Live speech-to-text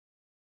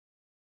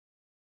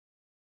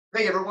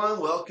Hey everyone,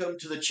 welcome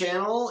to the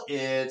channel.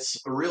 It's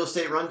a real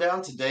estate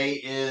rundown. Today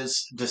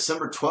is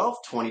December 12th,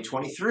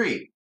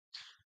 2023.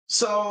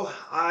 So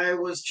I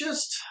was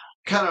just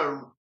kind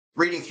of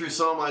reading through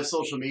some of my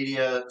social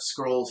media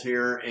scrolls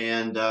here,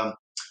 and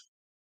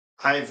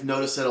I've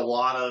noticed that a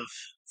lot of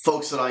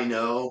folks that I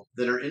know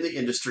that are in the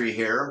industry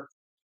here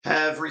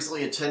have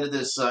recently attended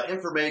this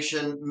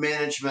Information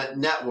Management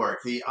Network,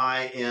 the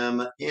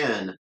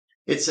IMN.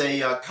 It's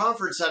a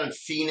conference out in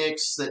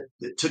Phoenix that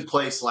took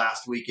place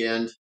last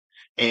weekend,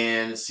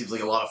 and it seems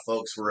like a lot of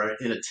folks were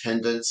in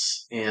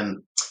attendance. And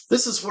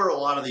this is where a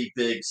lot of the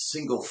big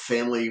single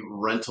family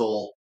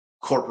rental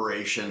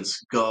corporations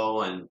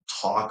go and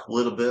talk a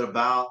little bit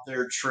about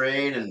their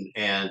trade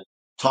and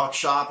talk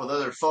shop with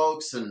other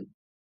folks and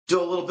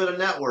do a little bit of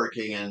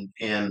networking.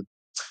 And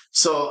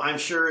so I'm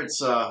sure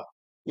it's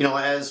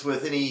as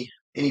with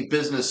any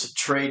business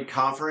trade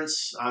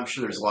conference, I'm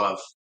sure there's a lot of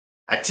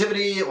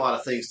activity, a lot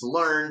of things to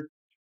learn,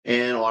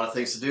 and a lot of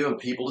things to do, and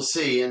people to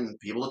see, and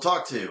people to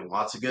talk to.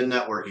 Lots of good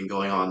networking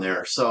going on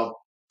there. So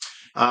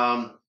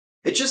um,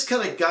 it just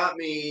kind of got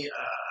me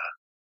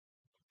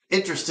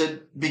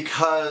interested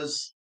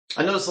because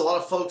I noticed a lot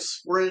of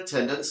folks were in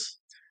attendance,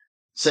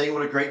 saying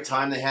what a great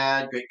time they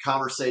had, great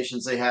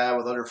conversations they had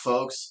with other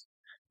folks.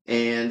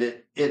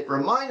 And it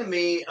reminded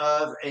me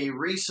of a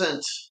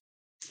recent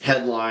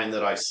headline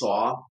that I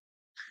saw.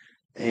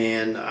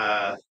 And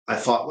I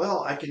thought,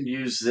 well, I can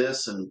use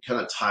this and kind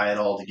of tie it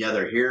all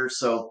together here.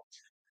 So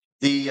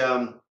the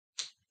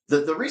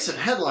the recent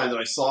headline that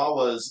I saw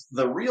was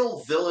 "The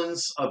Real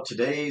Villains of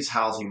Today's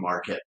Housing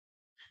Market."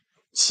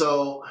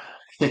 So,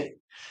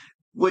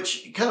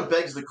 which kind of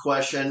begs the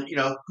question,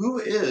 who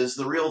is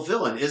the real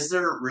villain? Is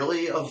there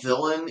really a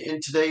villain in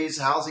today's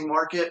housing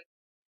market?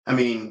 I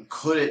mean,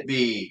 could it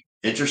be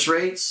interest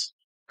rates?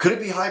 Could it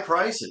be high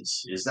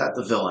prices? Is that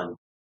the villain?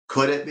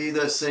 Could it be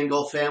the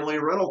single family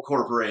rental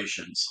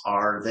corporations?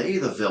 Are they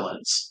the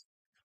villains?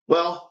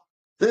 Well,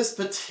 this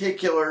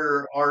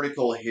particular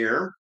article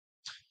here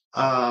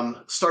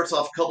starts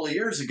off a couple of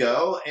years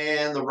ago,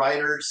 and the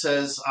writer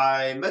says,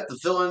 I met the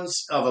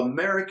villains of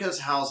America's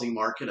housing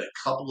market a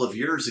couple of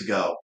years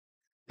ago,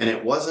 and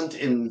it wasn't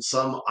in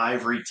some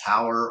ivory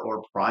tower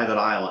or private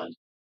island.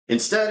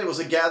 Instead, it was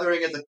a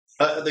gathering at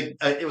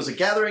it was a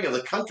gathering of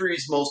the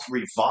country's most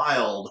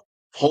reviled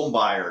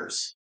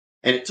homebuyers,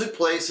 and it took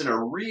place in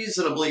a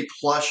reasonably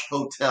plush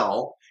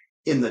hotel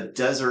in the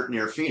desert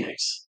near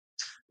Phoenix.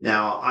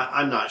 Now,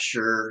 I'm not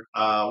sure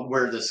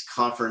where this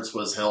conference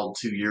was held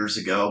 2 years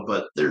ago,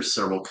 but there's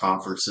several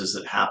conferences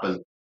that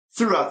happen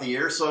throughout the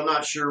year, so I'm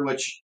not sure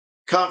which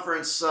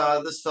conference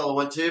this fellow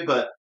went to,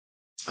 but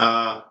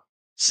uh,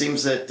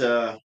 seems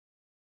that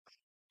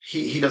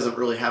he doesn't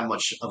really have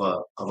much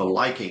of a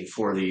liking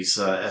for these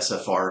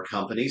SFR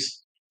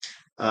companies.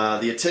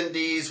 The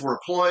attendees were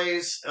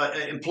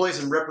employees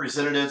and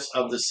representatives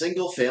of the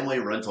single family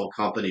rental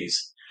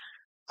companies.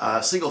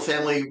 Single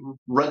family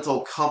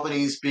rental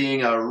companies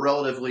being a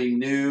relatively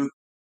new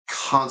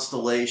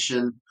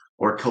constellation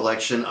or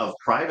collection of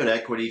private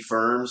equity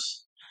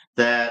firms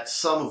that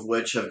some of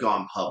which have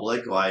gone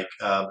public, like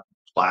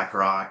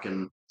BlackRock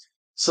and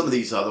some of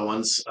these other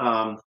ones.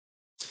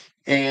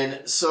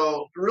 And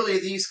so, really,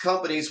 these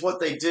companies, what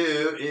they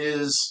do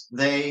is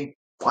they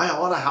buy a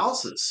lot of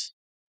houses.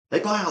 They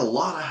buy a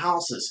lot of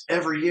houses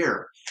every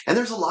year, and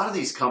there's a lot of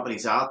these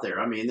companies out there.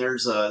 I mean,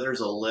 there's a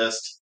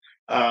list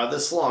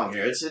this long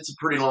here. It's a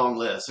pretty long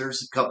list.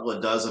 There's a couple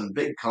of dozen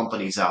big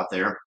companies out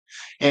there,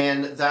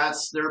 and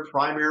that's their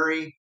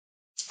primary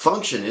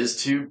function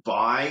is to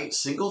buy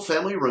single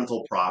family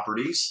rental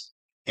properties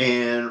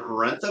and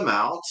rent them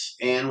out.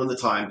 And when the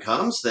time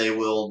comes, they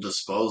will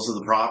dispose of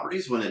the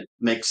properties when it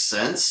makes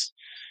sense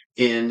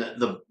in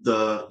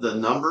the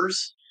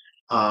numbers.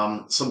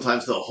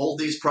 Sometimes they'll hold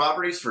these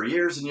properties for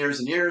years and years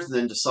and years and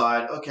then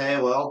decide, okay,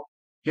 well,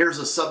 here's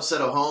a subset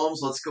of homes.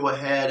 Let's go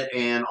ahead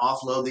and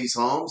offload these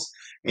homes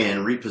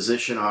and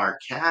reposition our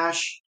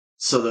cash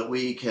so that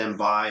we can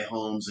buy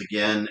homes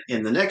again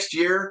in the next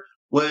year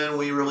when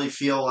we really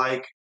feel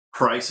like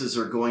prices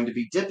are going to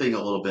be dipping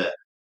a little bit.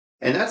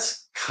 And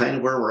that's kind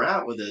of where we're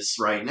at with this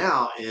right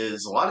now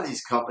is a lot of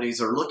these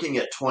companies are looking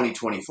at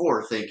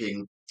 2024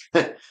 thinking,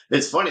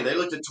 it's funny, they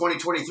looked at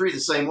 2023 the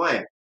same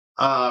way,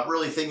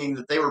 really thinking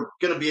that they were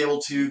going to be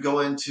able to go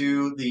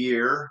into the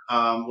year,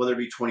 whether it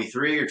be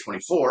 23 or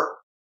 24.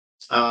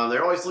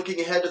 They're always looking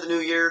ahead to the new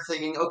year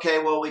thinking, okay,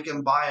 well, we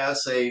can buy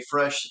us a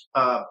fresh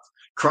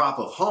crop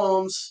of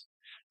homes,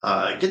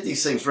 get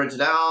these things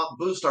rented out,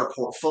 boost our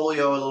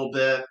portfolio a little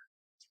bit,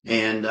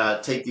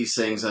 and take these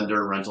things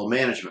under rental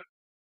management.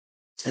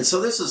 And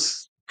so this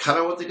is kind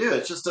of what they do.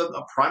 It's just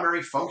a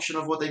primary function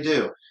of what they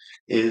do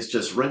is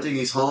just renting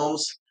these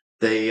homes.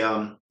 They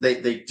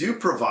do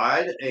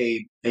provide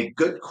a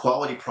good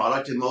quality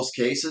product in most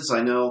cases.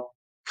 I know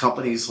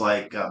companies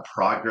like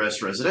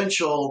Progress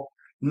Residential,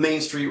 Main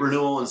Street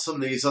Renewal, and some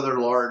of these other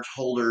large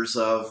holders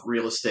of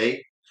real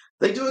estate.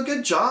 They do a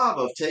good job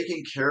of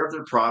taking care of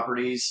their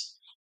properties.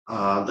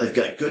 They've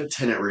got good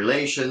tenant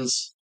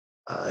relations,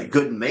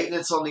 good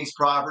maintenance on these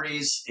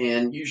properties,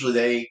 and usually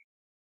they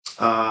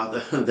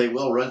they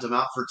will rent them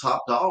out for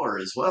top dollar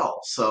as well.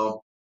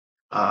 So,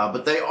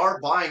 but they are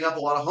buying up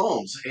a lot of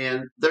homes,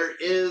 and there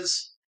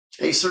is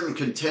a certain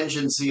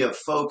contingency of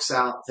folks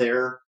out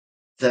there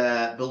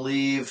that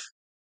believe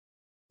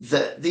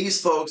that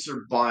these folks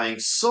are buying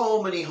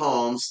so many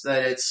homes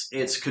that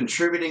it's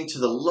contributing to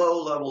the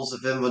low levels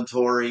of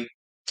inventory,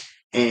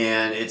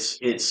 and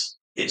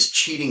it's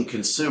cheating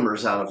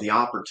consumers out of the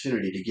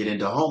opportunity to get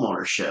into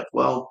homeownership.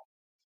 Well,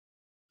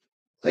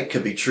 that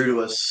could be true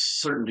to a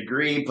certain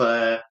degree,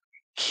 but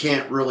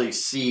can't really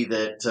see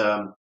that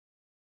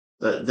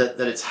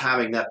it's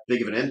having that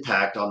big of an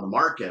impact on the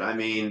market. I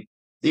mean,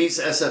 these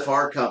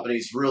SFR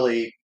companies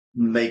really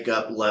make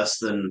up less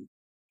than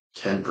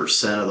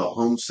 10% of the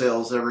home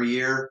sales every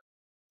year.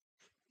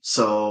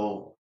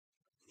 So,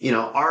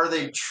 are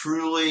they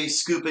truly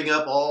scooping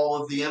up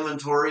all of the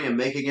inventory and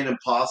making it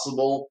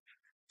impossible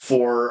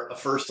for a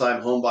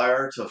first-time home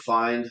buyer to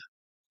find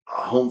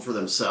a home for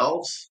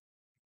themselves?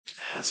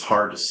 It's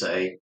hard to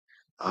say.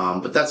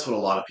 But that's what a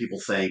lot of people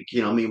think.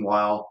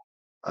 Meanwhile,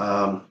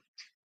 um,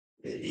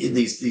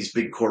 these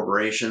big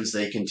corporations,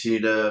 they continue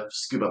to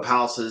scoop up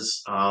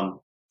houses,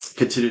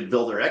 continue to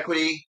build their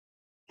equity,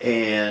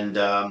 and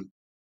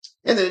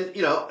then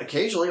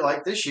occasionally,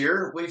 like this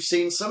year, we've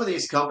seen some of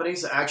these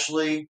companies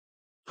actually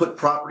put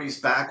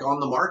properties back on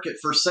the market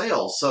for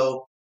sale.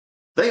 So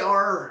they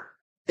are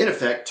in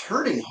effect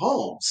turning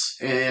homes.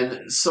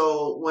 And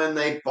so when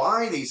they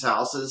buy these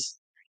houses,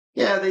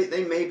 yeah,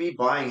 they may be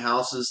buying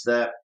houses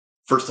that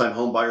first time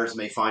home buyers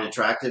may find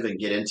attractive and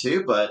get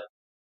into, but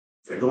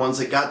they're the ones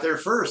that got there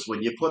first.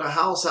 When you put a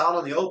house out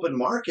on the open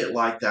market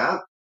like that,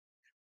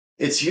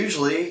 it's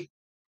usually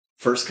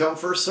first come,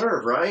 first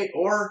serve, right?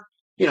 Or,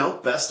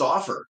 best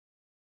offer.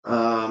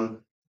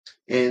 Um,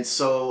 and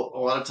so a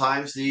lot of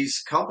times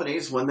these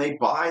companies, when they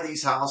buy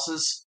these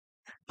houses,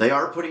 they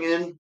are putting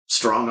in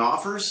strong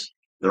offers.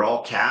 They're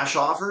all cash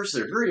offers.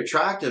 They're very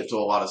attractive to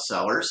a lot of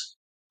sellers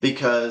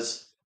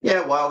because,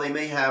 yeah, while they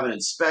may have an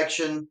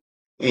inspection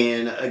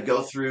and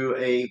go through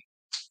a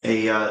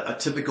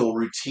typical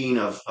routine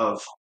of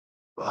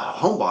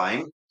home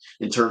buying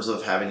in terms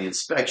of having the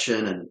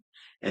inspection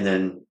and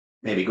then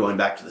maybe going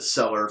back to the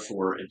seller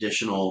for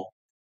additional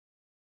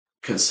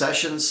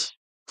concessions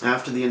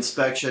after the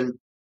inspection.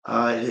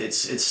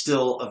 It's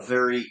still a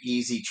very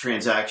easy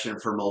transaction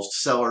for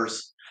most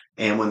sellers,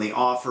 and when the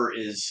offer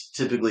is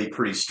typically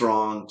pretty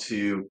strong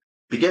to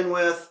begin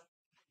with,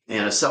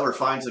 and a seller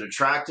finds it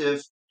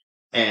attractive,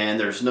 and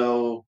there's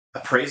no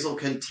appraisal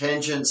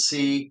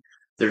contingency,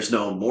 there's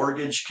no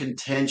mortgage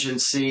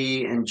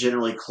contingency, and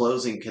generally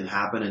closing can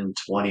happen in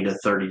 20 to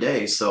 30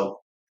 days. So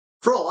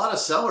for a lot of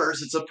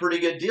sellers, it's a pretty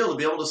good deal to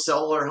be able to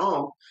sell their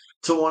home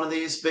to one of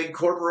these big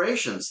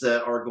corporations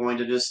that are going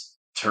to just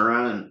turn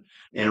around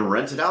and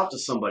rent it out to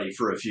somebody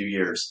for a few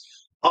years.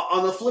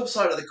 On the flip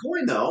side of the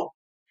coin, though,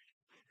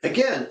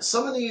 again,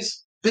 some of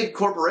these big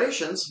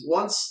corporations,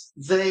 once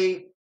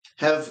they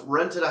have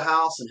rented a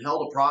house and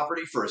held a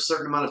property for a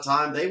certain amount of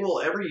time, they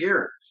will every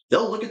year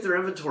they'll look at their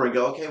inventory and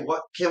go, okay,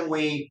 what can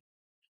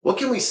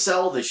we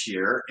sell this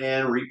year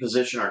and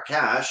reposition our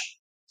cash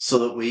so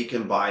that we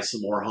can buy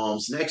some more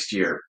homes next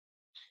year?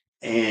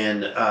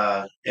 And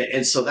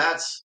so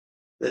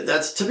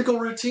that's typical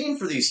routine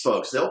for these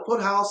folks. They'll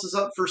put houses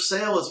up for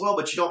sale as well,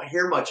 but you don't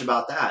hear much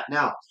about that.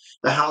 Now,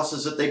 the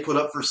houses that they put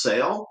up for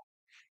sale,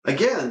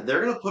 again,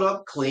 they're going to put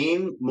up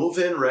clean,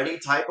 move-in ready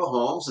type of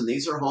homes, and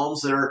these are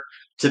homes that are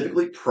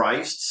typically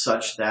priced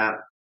such that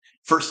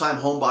first-time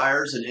home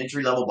buyers and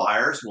entry-level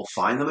buyers will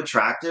find them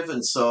attractive.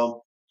 And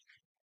so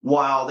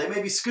while they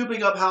may be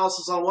scooping up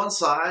houses on one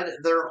side,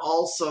 they're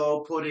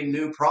also putting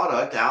new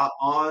product out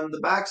on the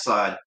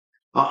backside,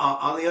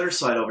 on the other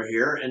side over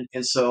here.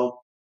 And so,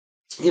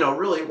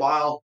 really,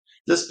 while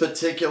this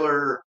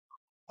particular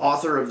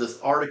author of this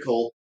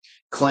article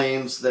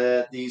claims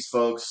that these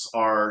folks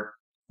are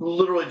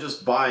literally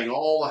just buying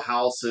all the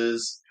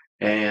houses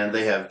and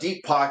they have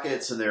deep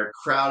pockets and they're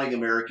crowding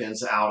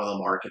Americans out of the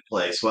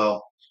marketplace.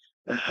 Well,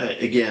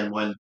 again,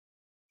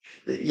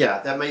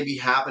 yeah, that may be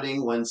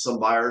happening when some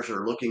buyers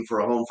are looking for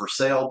a home for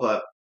sale,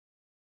 but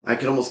I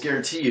can almost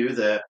guarantee you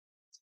that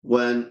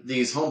when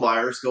these home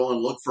buyers go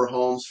and look for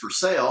homes for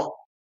sale,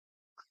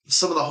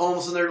 some of the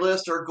homes in their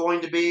list are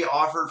going to be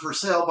offered for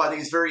sale by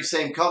these very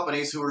same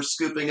companies who are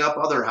scooping up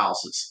other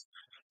houses.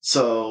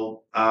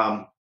 So,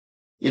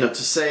 to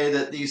say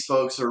that these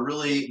folks are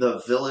really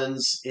the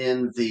villains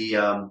in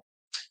the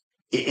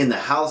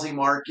housing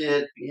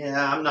market,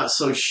 yeah, I'm not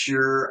so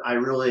sure I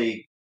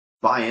really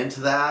buy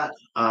into that.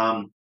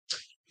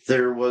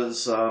 There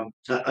was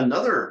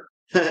another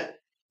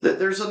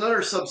there's another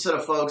subset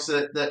of folks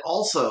that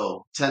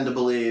also tend to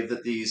believe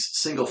that these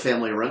single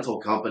family rental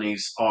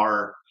companies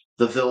are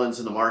the villains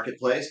in the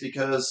marketplace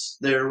because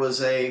there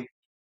was a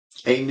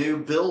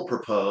new bill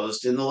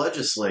proposed in the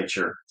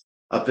legislature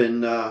up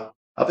in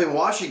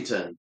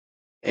Washington,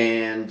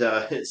 and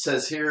it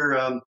says here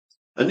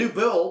a new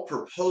bill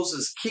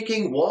proposes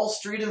kicking Wall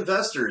Street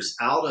investors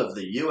out of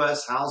the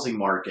U.S. housing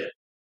market.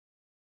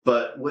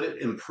 But would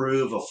it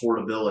improve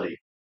affordability?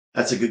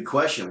 That's a good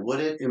question.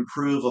 Would it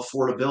improve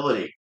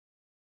affordability?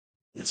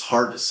 it's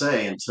hard to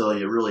say until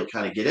you really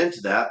kind of get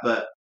into that.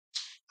 But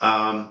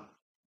um,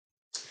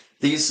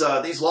 these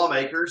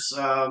lawmakers,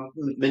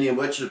 many of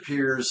which it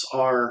appears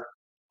are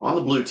on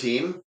the blue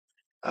team,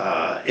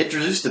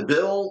 introduced a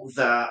bill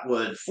that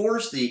would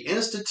force the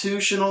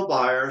institutional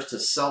buyers to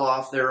sell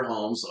off their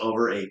homes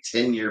over a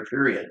 10-year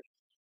period.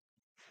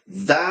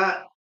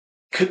 That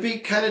could be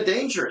kind of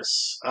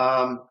dangerous.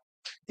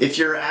 If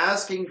you're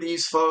asking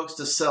these folks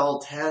to sell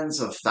tens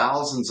of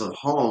thousands of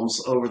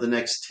homes over the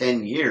next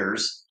 10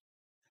 years,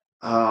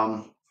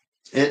 um,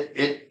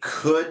 it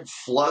could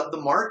flood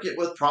the market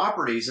with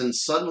properties and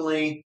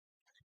suddenly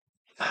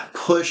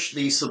push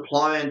the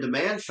supply and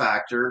demand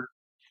factor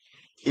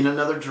in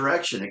another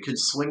direction. It could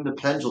swing the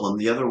pendulum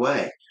the other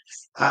way.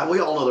 We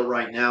all know that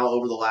right now,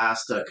 over the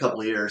last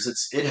couple of years,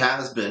 it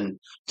has been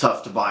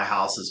tough to buy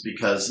houses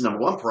because number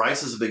one,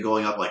 prices have been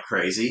going up like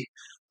crazy.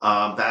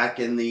 Back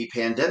in the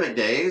pandemic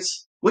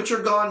days, which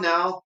are gone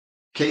now,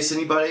 in case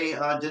anybody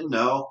didn't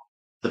know,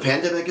 the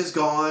pandemic is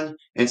gone,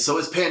 and so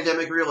is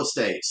pandemic real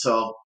estate.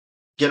 So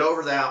get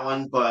over that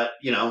one. But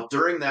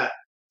during that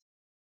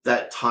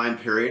time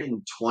period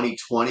in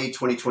 2020,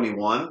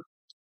 2021.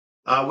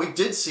 We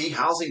did see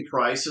housing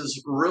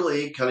prices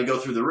really kind of go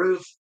through the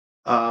roof.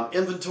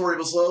 Inventory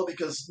was low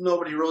because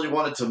nobody really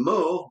wanted to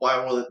move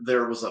while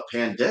there was a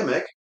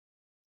pandemic,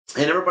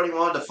 and everybody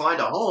wanted to find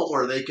a home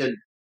where they could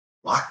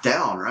lock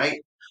down, right?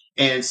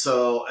 And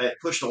so it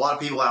pushed a lot of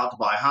people out to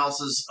buy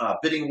houses.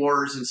 Bidding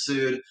wars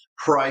ensued.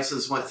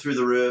 Prices went through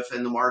the roof,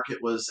 and the market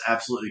was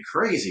absolutely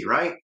crazy,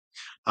 right?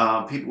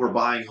 People were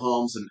buying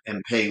homes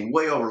and paying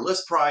way over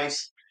list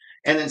price.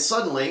 And then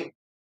suddenly,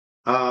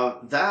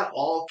 that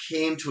all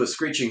came to a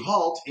screeching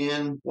halt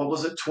in, what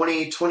was it,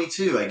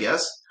 2022, I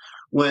guess,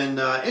 when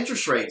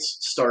interest rates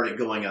started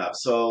going up.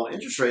 So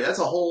interest rate, that's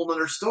a whole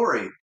other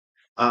story.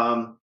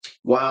 Um,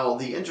 while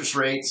the interest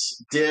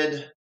rates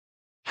did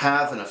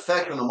have an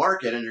effect on the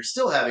market, and they're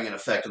still having an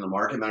effect on the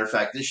market. Matter of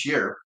fact, this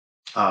year,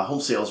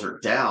 home sales are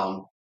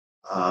down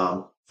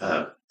at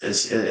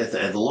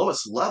the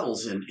lowest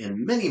levels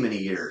in many, many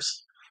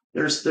years.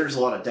 There's a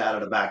lot of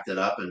data to back that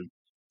up,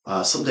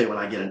 and someday when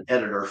I get an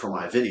editor for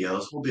my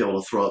videos, we'll be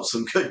able to throw up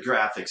some good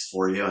graphics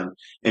for you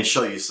and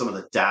show you some of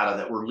the data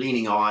that we're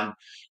leaning on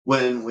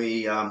when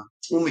we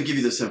give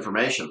you this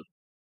information.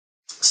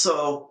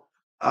 So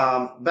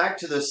back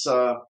to this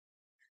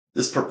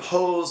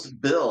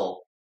proposed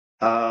bill.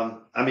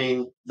 I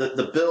mean,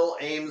 the bill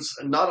aims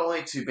not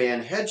only to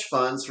ban hedge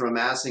funds from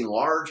amassing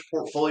large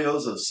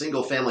portfolios of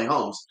single family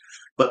homes,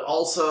 but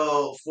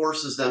also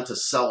forces them to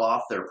sell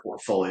off their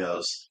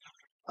portfolios.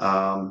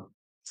 Um,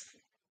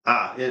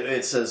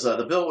 it says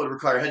the bill would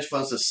require hedge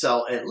funds to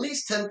sell at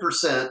least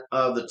 10%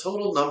 of the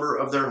total number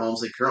of their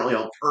homes they currently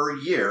own per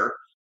year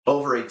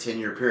over a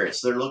 10-year period.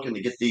 So they're looking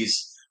to get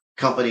these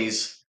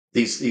companies,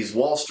 these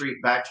Wall Street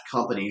backed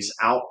companies,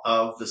 out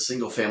of the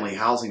single family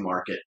housing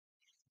market.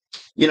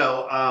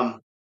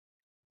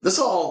 This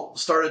all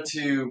started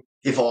to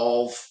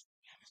evolve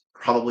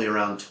probably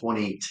around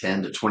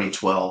 2010 to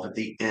 2012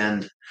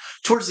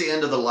 towards the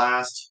end of the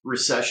last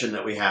recession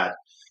that we had.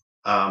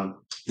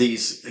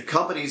 These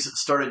companies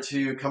started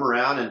to come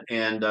around,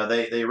 and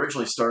they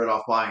originally started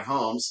off buying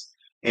homes.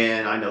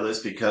 And I know this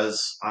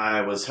because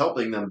I was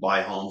helping them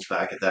buy homes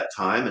back at that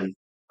time, and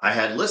I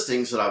had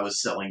listings that I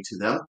was selling to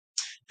them.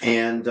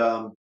 And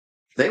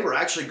they were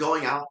actually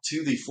going out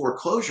to the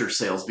foreclosure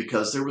sales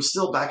because there was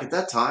still, back at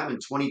that time in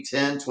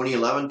 2010,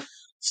 2011,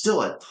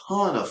 still a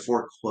ton of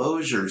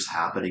foreclosures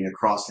happening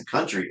across the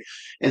country.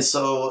 And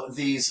so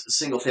these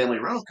single family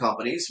rental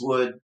companies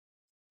would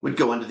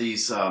go into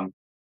these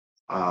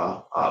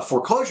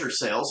foreclosure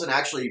sales and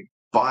actually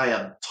buy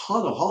a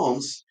ton of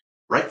homes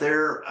right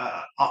there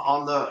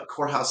on the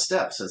courthouse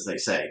steps, as they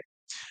say.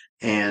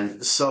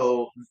 And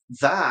so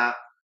that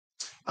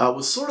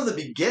was sort of the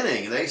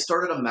beginning. They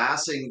started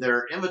amassing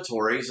their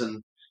inventories,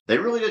 and they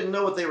really didn't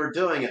know what they were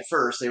doing at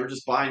first. They were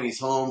just buying these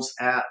homes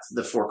at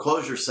the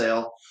foreclosure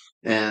sale,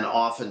 and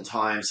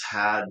oftentimes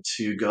had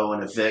to go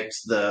and evict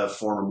the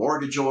former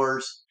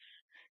mortgagors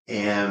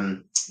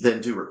and then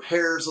do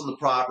repairs on the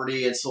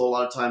property. And so a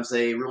lot of times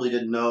they really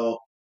didn't know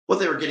what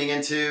they were getting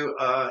into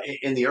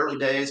in the early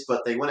days,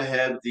 but they went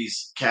ahead with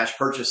these cash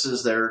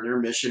purchases. Their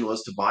mission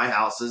was to buy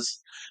houses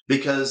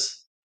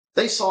because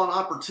they saw an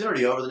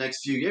opportunity over the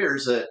next few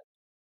years that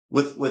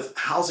with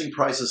housing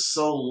prices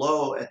so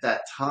low at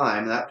that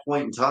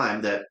point in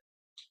time, that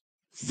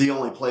the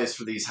only place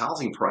for these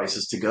housing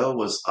prices to go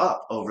was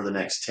up over the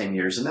next 10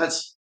 years. And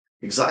that's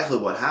exactly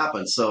what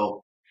happened.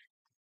 So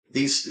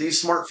these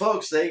smart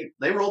folks, they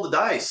rolled the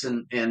dice,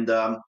 and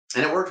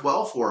it worked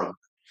well for them.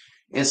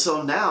 And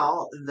so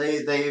now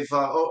they've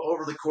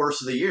over the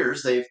course of the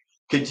years, they've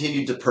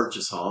continued to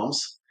purchase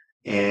homes,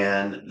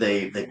 and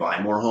they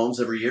buy more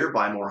homes every year,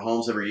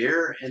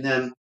 and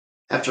then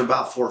after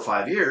about 4 or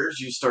 5 years,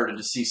 you started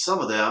to see some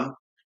of them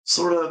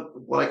sort of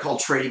what I call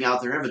trading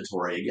out their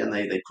inventory. Again,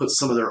 they put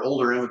some of their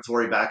older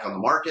inventory back on the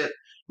market,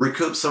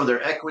 recoup some of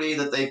their equity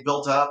that they've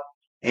built up,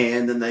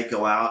 and then they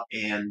go out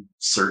and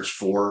search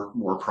for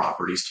more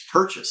properties to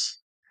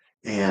purchase.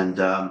 And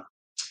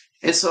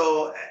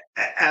so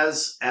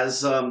as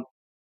the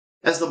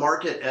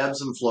market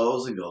ebbs and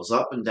flows and goes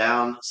up and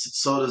down,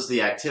 so does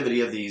the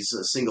activity of these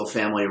single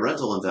family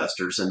rental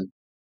investors. And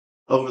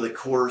over the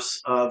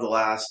course of the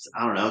last,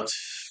 I don't know,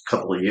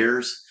 couple of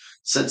years,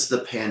 since the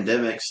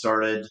pandemic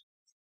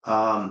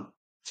um,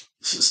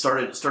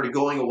 started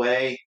going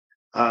away,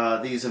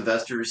 these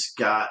investors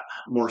got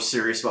more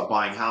serious about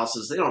buying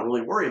houses. They don't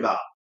really worry about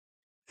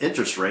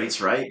interest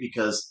rates, right?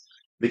 Because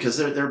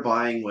they're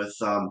buying with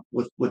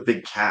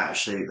big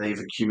cash. They've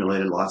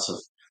accumulated lots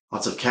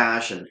of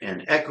cash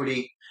and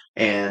equity,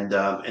 and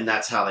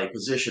that's how they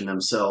position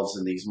themselves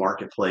in these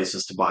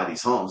marketplaces to buy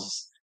these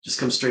homes. Just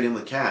come straight in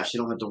with cash. They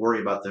don't have to worry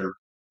about their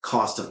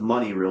cost of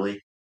money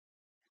really.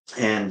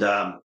 And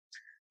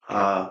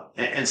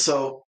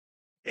so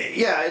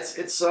yeah,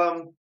 it's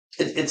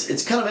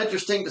kind of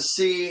interesting to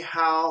see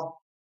how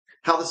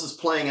this is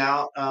playing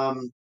out.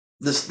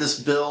 This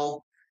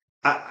bill,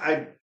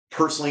 I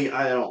personally,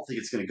 I don't think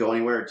it's going to go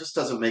anywhere. It just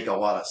doesn't make a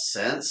lot of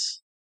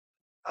sense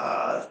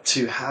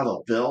to have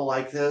a bill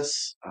like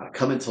this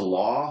come into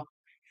law.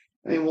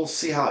 I mean, we'll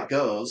see how it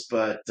goes,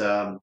 but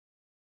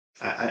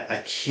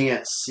I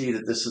can't see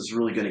that this is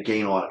really going to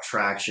gain a lot of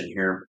traction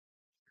here.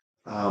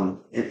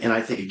 And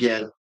I think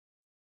again,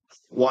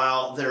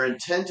 while their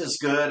intent is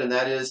good, and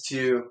that is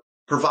to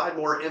provide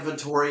more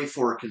inventory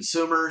for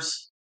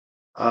consumers,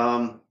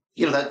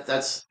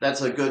 that's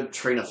a good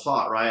train of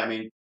thought, right? I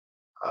mean,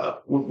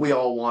 we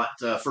all want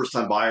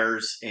first-time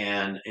buyers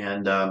and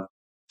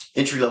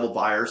entry-level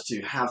buyers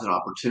to have an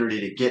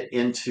opportunity to get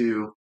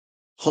into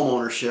home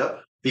ownership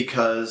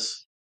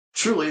because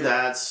truly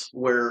that's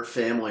where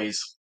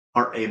families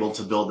are able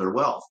to build their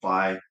wealth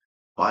by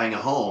buying a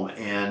home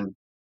and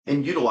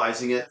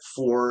utilizing it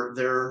for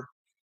their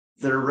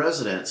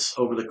residence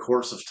over the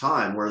course of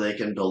time where they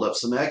can build up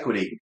some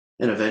equity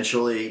and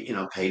eventually,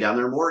 pay down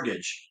their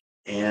mortgage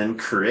and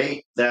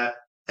create that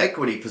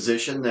equity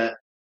position that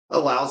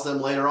allows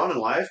them later on in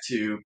life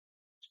to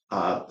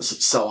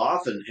sell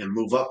off and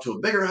move up to a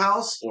bigger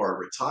house or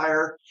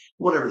retire,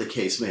 whatever the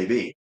case may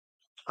be.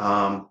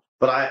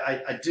 But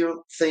I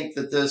do think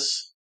that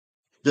this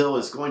bill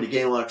is going to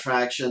gain a lot of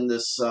traction.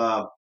 This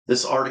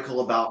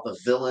article about the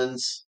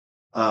villains,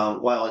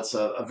 while it's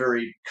a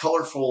very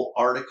colorful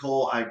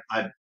article,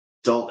 I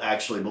don't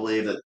actually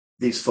believe that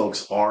these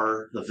folks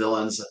are the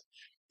villains.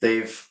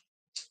 They've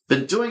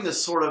been doing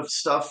this sort of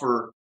stuff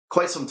for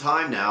quite some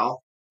time now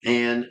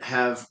and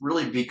have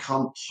really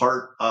become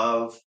part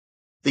of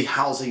the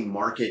housing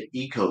market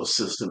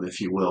ecosystem,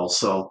 if you will.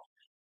 So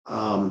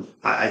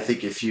I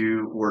think if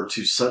you were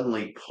to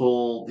suddenly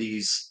pull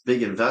these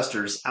big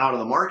investors out of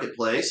the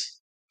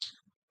marketplace,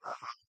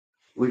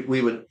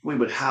 we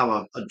would have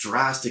a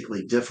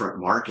drastically different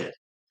market.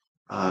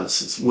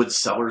 Would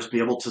sellers be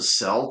able to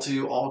sell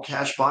to all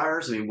cash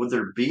buyers? I mean, would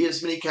there be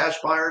as many cash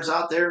buyers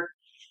out there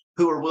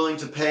who are willing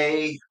to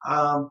pay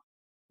 90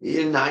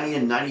 and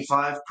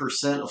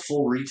 95% of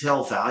full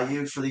retail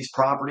value for these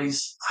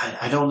properties?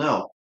 I don't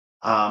know.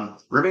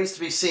 Remains to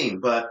be seen.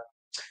 But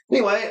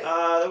anyway,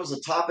 that was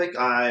a topic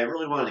I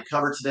really wanted to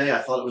cover today. I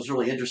thought it was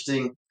really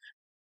interesting.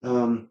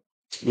 Um,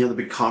 the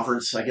big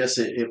conference, I guess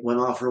it went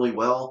off really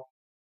well.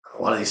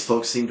 A lot of these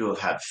folks seem to have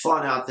had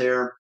fun out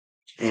there,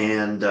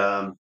 and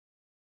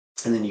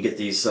then you get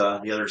these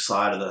the other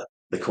side of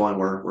the coin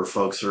where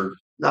folks are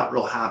not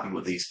real happy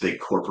with these big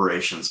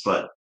corporations,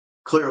 but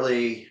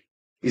clearly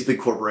these big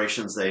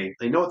corporations they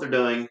know what they're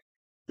doing.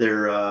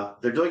 They're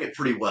doing it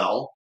pretty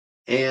well,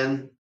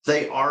 and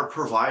they are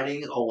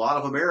providing a lot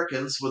of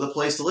Americans with a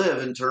place to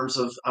live in terms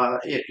of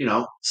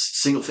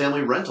single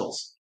family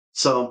rentals.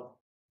 So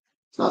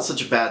it's not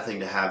such a bad thing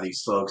to have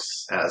these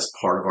folks as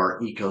part of our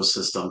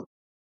ecosystem.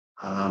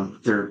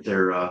 They're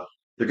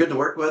good to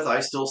work with. I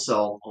still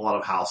sell a lot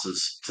of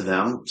houses to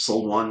them.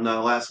 Sold one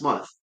last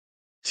month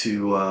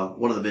to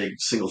one of the big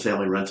single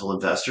family rental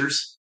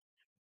investors.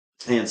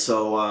 And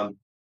so,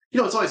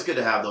 it's always good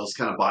to have those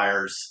kind of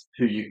buyers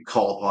who you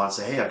call upon and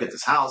say, hey, I've got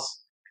this house.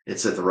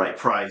 It's at the right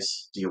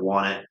price. Do you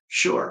want it?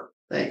 Sure.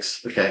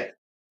 Thanks. Okay.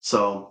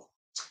 So,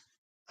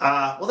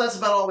 well, that's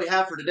about all we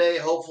have for today.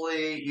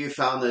 Hopefully you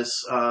found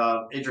this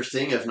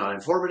interesting, if not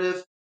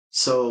informative.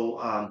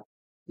 So,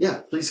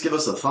 yeah, please give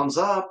us a thumbs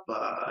up,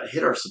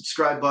 hit our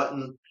subscribe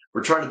button.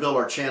 We're trying to build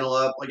our channel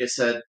up. Like I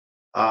said,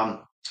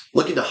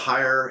 looking to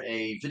hire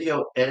a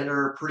video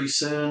editor pretty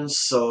soon.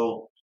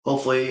 So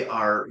hopefully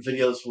our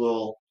videos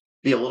will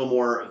be a little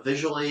more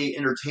visually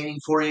entertaining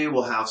for you.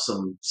 We'll have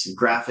some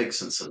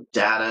graphics and some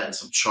data and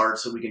some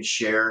charts that we can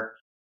share,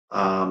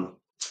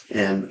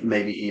 and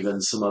maybe even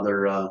some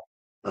other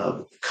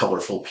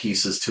colorful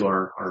pieces to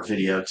our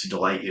video to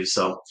delight you.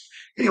 So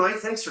anyway,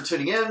 thanks for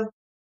tuning in.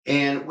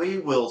 And we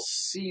will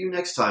see you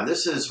next time.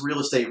 This is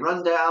Real Estate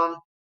Rundown,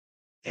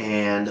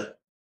 and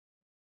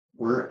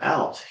we're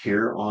out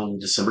here on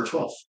December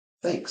 12th.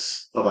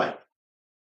 Thanks. Bye-bye.